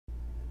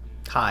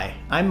Hi,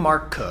 I'm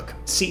Mark Cooke,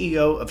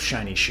 CEO of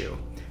Shiny Shoe.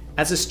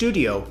 As a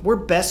studio, we're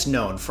best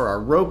known for our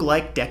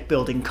roguelike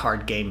deck-building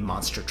card game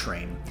Monster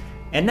Train.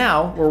 And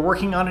now, we're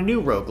working on a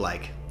new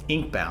roguelike,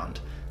 Inkbound.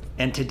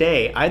 And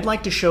today, I'd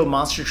like to show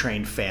Monster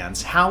Train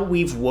fans how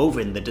we've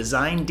woven the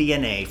design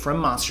DNA from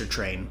Monster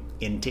Train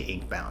into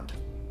Inkbound.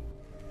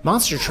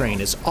 Monster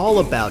Train is all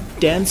about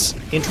dense,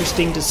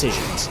 interesting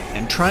decisions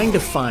and trying to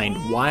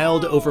find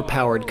wild,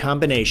 overpowered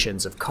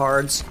combinations of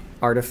cards,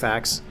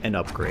 artifacts, and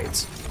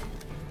upgrades.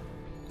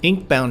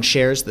 Inkbound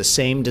shares the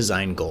same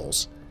design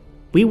goals.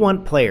 We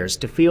want players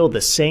to feel the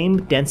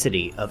same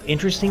density of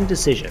interesting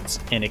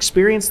decisions and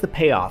experience the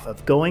payoff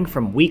of going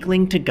from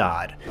weakling to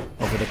god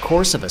over the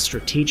course of a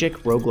strategic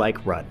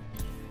roguelike run.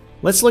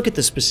 Let's look at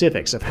the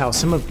specifics of how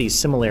some of these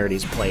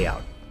similarities play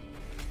out.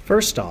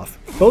 First off,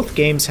 both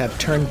games have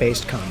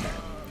turn-based combat.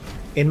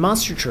 In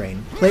Monster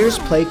Train, players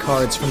play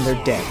cards from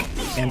their deck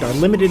and are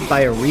limited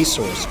by a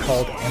resource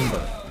called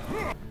Ember.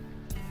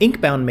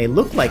 Inkbound may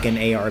look like an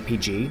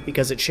ARPG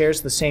because it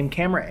shares the same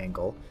camera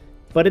angle,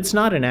 but it's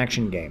not an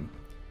action game.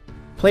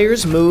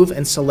 Players move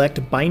and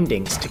select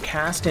bindings to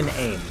cast and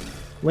aim,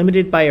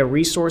 limited by a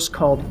resource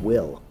called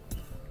Will.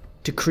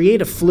 To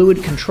create a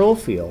fluid control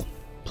feel,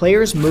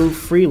 players move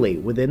freely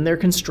within their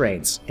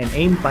constraints and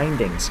aim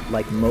bindings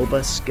like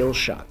MOBA skill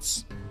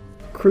shots.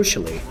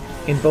 Crucially,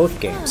 in both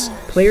games,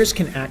 players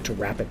can act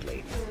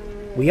rapidly.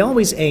 We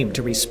always aim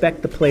to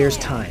respect the player's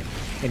time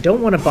and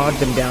don't want to bog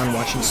them down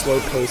watching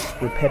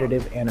slow-paced,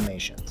 repetitive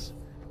animations.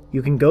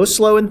 You can go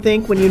slow and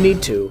think when you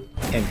need to,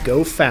 and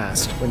go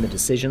fast when the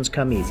decisions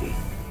come easy.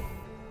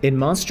 In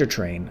Monster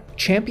Train,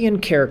 champion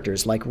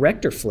characters like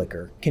Rector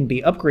Flicker can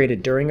be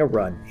upgraded during a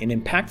run in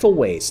impactful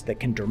ways that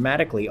can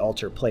dramatically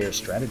alter player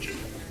strategy.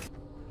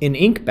 In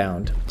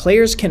Inkbound,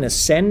 players can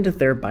ascend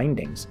their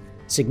bindings,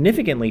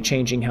 significantly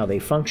changing how they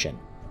function.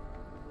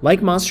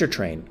 Like Monster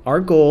Train, our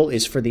goal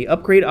is for the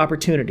upgrade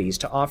opportunities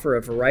to offer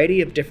a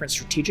variety of different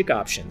strategic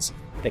options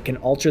that can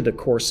alter the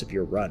course of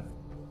your run.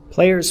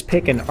 Players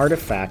pick an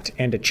artifact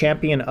and a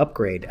champion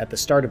upgrade at the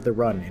start of the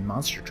run in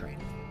Monster Train.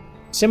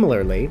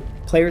 Similarly,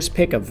 players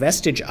pick a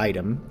vestige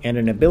item and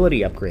an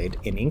ability upgrade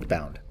in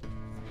Inkbound.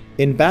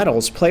 In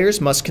battles, players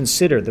must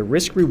consider the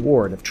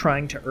risk-reward of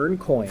trying to earn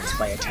coins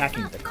by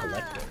attacking the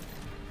Collector.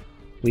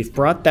 We've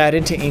brought that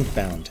into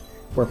Inkbound,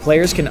 where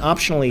players can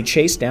optionally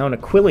chase down a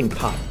quilling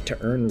pot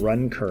to earn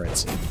run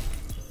currency.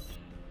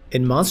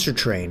 In Monster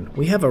Train,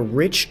 we have a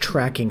rich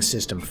tracking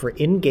system for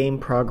in-game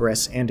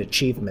progress and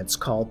achievements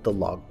called the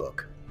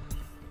Logbook.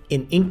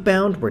 In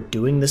Inkbound, we're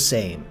doing the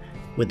same,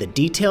 with a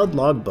detailed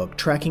logbook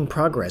tracking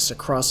progress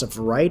across a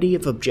variety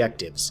of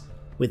objectives,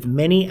 with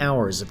many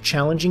hours of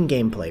challenging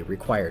gameplay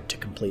required to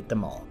complete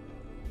them all.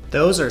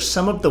 Those are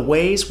some of the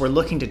ways we're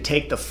looking to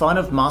take the fun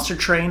of Monster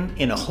Train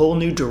in a whole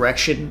new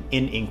direction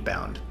in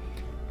Inkbound.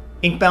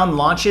 Inkbound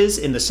launches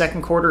in the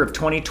second quarter of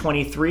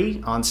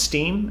 2023 on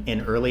Steam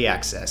in early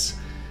access.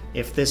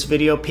 If this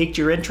video piqued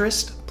your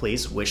interest,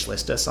 please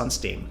wishlist us on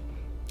Steam.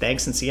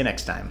 Thanks and see you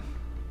next time.